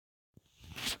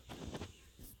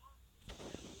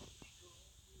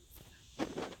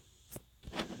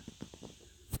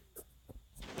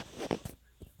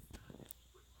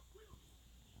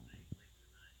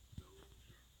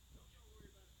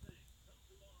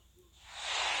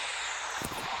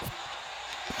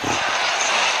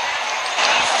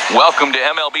Welcome to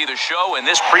MLB The Show and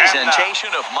this presentation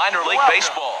of minor league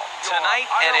baseball. Tonight,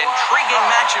 an intriguing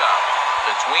matchup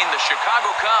between the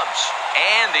Chicago Cubs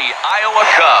and the Iowa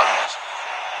Cubs.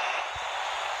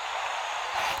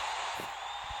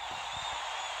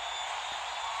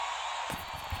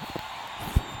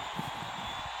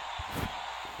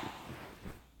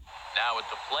 Now at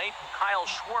the plate, Kyle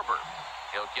Schwarber.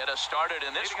 He'll get us started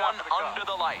in this one under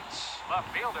the lights. Left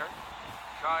fielder,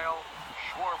 Kyle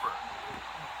Schwarber.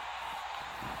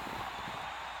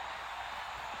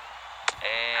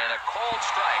 And a cold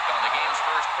strike on the game's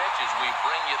first pitch as we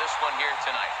bring you this one here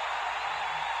tonight.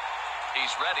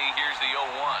 He's ready. Here's the 0-1.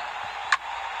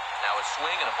 Now a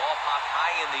swing and a ball popped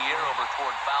high in the air over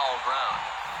toward foul ground.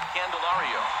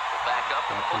 Candelario will back up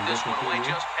and put this one away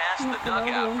just past the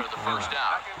dugout for the first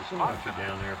out.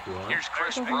 Down there if you want. Here's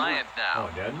Chris Bryant now. Oh,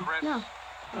 it doesn't? Chris Oh,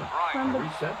 Bryant.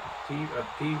 reset the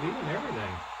TV and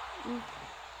everything.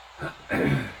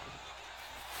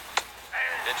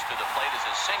 Pitch to the plate is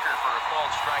a sinker for a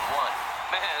called strike one.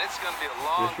 Man, it's going to be a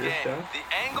long This your game. stuff? The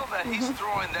angle that he's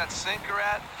throwing that sinker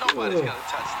at, nobody's going to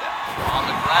touch that. On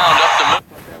the ground, up the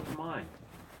middle. That was mine.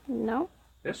 No.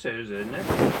 This is, isn't it?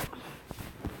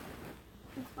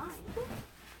 It's fine.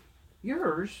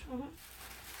 Yours?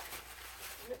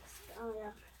 Oh,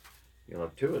 yeah. You'll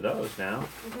have two of those now.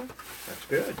 That's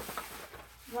good.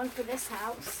 One for this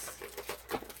house.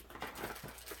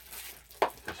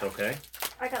 It's okay?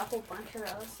 I got a whole bunch of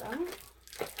those,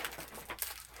 so.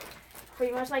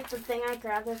 Pretty much like the thing I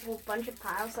grabbed, there's a whole bunch of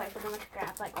piles, so I pretty much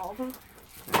grabbed like all of them.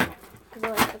 Because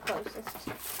they're like the closest.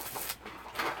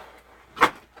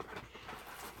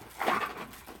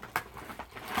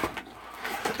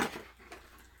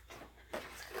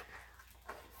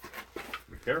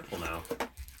 Be careful now.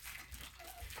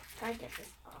 Try to get this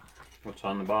off. What's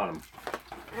on the bottom?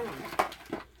 I don't know.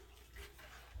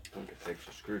 I think it takes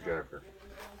a screwdriver.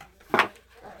 Didn't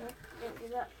do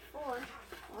that before.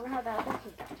 I wonder how that other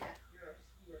kid got to.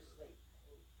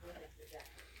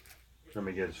 Let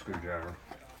me get a screwdriver.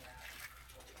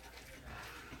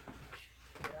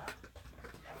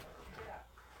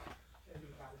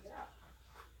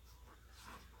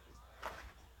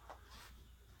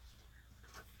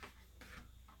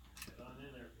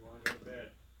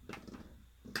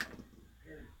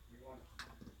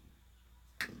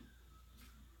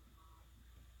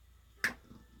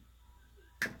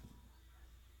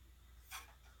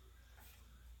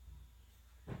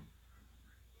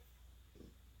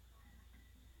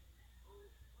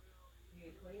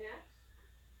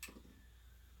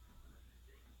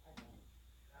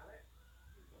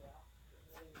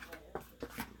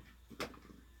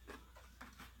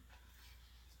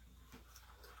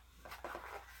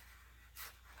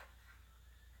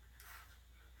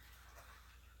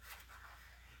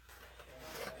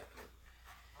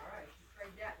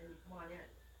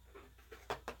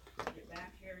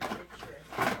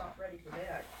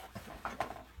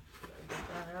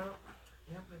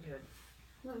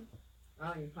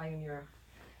 Oh, you're playing your.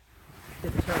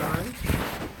 Did it turn on?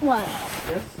 What?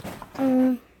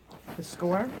 This? The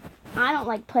score? I don't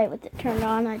like play with it turned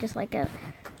on. I just like it.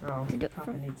 Oh, To do it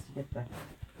Papa for- needs to get the.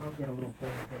 I'll get a little thing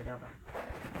to get it over.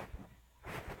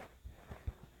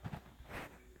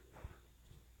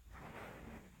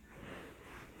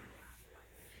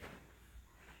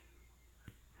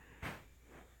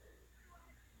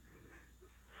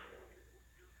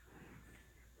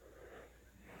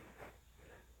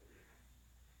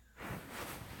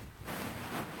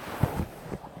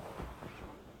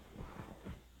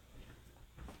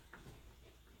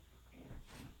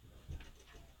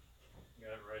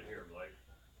 Got it right here, Blake.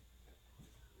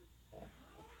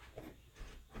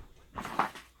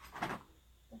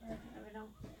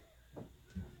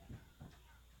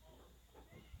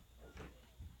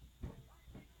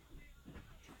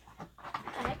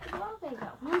 The heck did the ball thing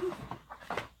go?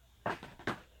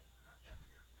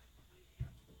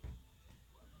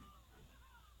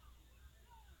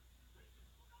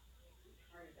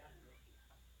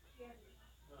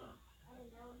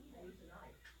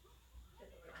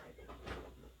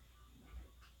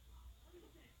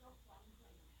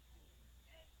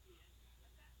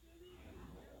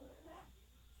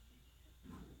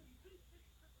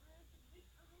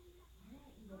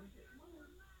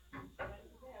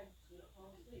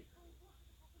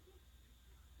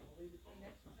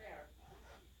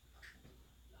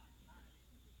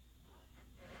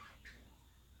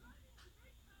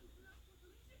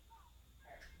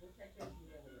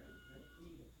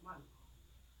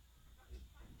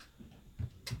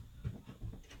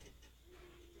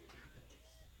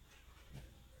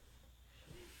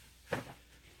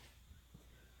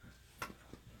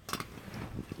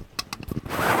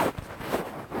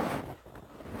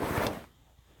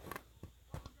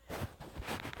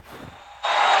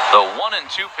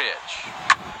 1-2 pitch.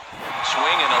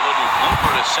 Swing and a little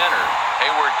blooper to center.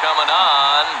 Hayward coming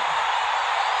on.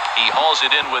 He hauls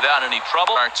it in without any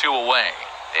trouble. 2 away.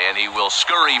 And he will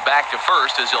scurry back to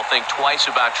first as he'll think twice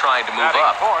about trying to move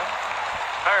up.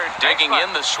 Digging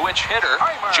in the switch hitter,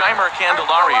 Jeimer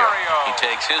Candelario. He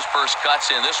takes his first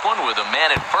cuts in this one with a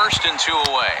man at first and 2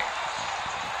 away.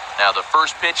 Now the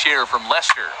first pitch here from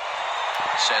Lester.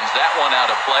 Sends that one out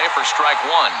of play for strike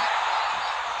 1.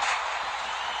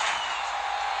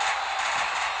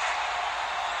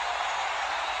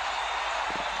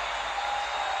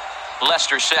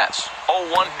 Lester sets.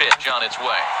 0-1 pitch on its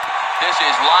way. This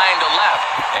is line to left,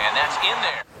 and that's in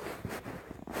there.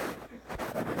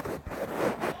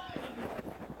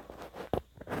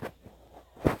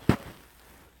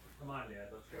 Come on, Dad,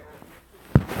 let's go.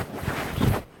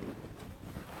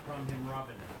 From him,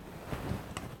 Robin.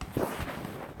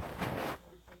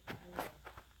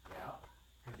 Yeah,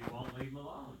 because you won't leave him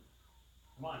alone.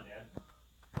 Come on, Dad.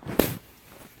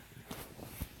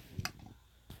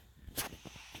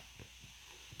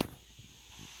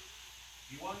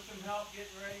 You want some help getting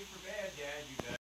ready for bed, Dad? You got